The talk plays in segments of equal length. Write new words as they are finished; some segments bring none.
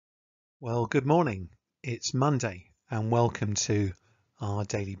Well, good morning. It's Monday and welcome to our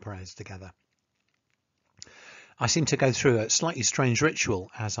daily prayers together. I seem to go through a slightly strange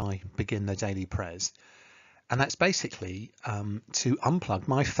ritual as I begin the daily prayers, and that's basically to unplug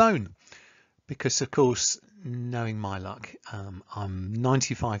my phone because, of course, knowing my luck, I'm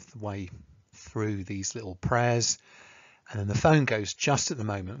 95 the way through these little prayers, and then the phone goes just at the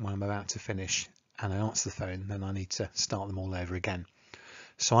moment when I'm about to finish and I answer the phone, then I need to start them all over again.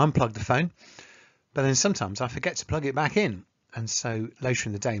 So I unplug the phone, but then sometimes I forget to plug it back in. And so later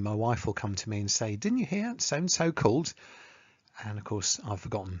in the day, my wife will come to me and say, "Didn't you hear so-and-so called?" And of course, I've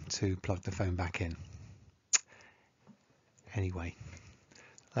forgotten to plug the phone back in. Anyway,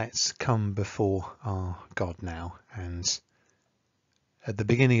 let's come before our God now. And at the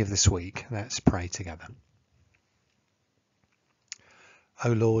beginning of this week, let's pray together.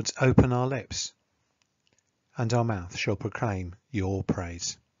 O Lord, open our lips, and our mouth shall proclaim your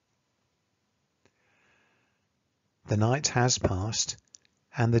praise. The night has passed,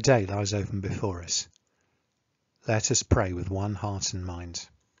 and the day lies open before us. Let us pray with one heart and mind.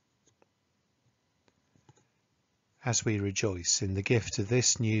 As we rejoice in the gift of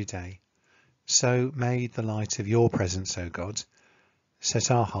this new day, so may the light of your presence, O God,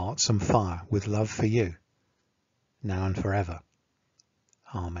 set our hearts on fire with love for you, now and forever.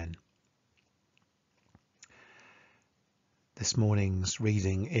 Amen. This morning's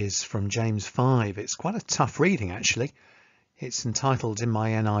reading is from James 5. It's quite a tough reading, actually. It's entitled in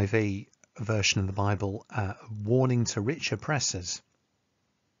my NIV version of the Bible, Warning to Rich Oppressors.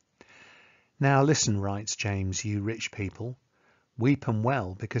 Now listen, writes James, you rich people, weep and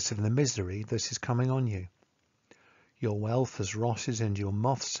wail because of the misery that is coming on you. Your wealth has rotted and your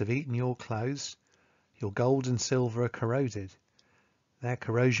moths have eaten your clothes. Your gold and silver are corroded. Their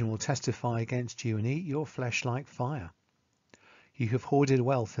corrosion will testify against you and eat your flesh like fire. You have hoarded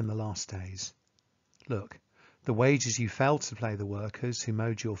wealth in the last days. Look, the wages you failed to pay the workers who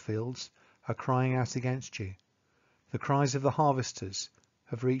mowed your fields are crying out against you. The cries of the harvesters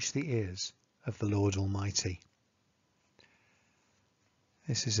have reached the ears of the Lord Almighty.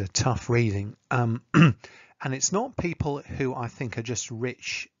 This is a tough reading. And it's not people who I think are just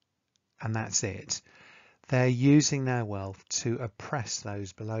rich and that's it. They're using their wealth to oppress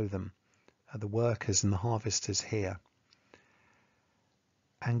those below them, the workers and the harvesters here.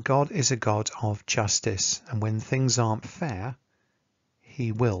 And God is a God of justice, and when things aren't fair,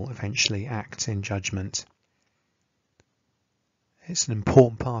 he will eventually act in judgment. It's an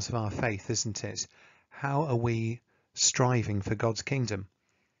important part of our faith, isn't it? How are we striving for God's kingdom?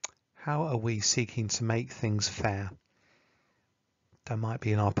 How are we seeking to make things fair? That might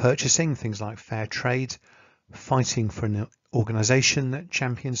be in our purchasing, things like fair trade, fighting for an organisation that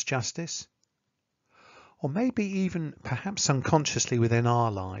champions justice. Or maybe even perhaps unconsciously within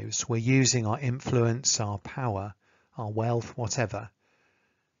our lives, we're using our influence, our power, our wealth, whatever,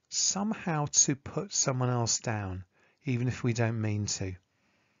 somehow to put someone else down, even if we don't mean to.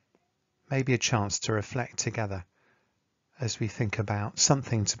 Maybe a chance to reflect together as we think about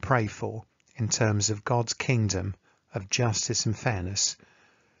something to pray for in terms of God's kingdom of justice and fairness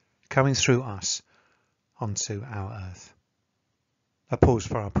coming through us onto our earth. A pause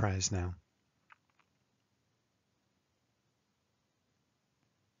for our prayers now.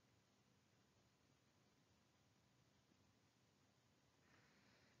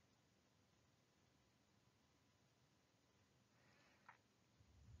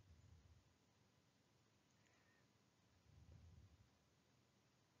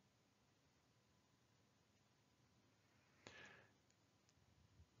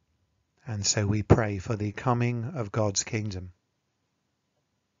 And so we pray for the coming of God's kingdom.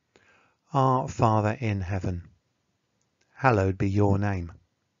 Our Father in heaven, hallowed be your name.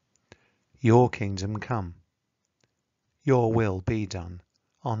 Your kingdom come. Your will be done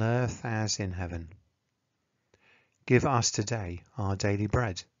on earth as in heaven. Give us today our daily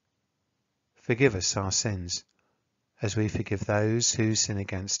bread. Forgive us our sins as we forgive those who sin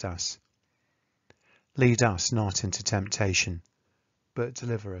against us. Lead us not into temptation, but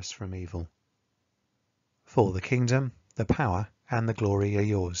deliver us from evil. For the kingdom, the power, and the glory are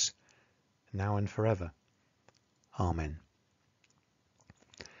yours, now and forever. Amen.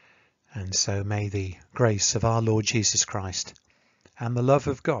 And so may the grace of our Lord Jesus Christ, and the love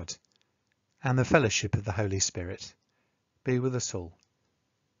of God, and the fellowship of the Holy Spirit be with us all,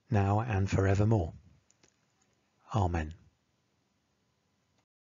 now and forevermore. Amen.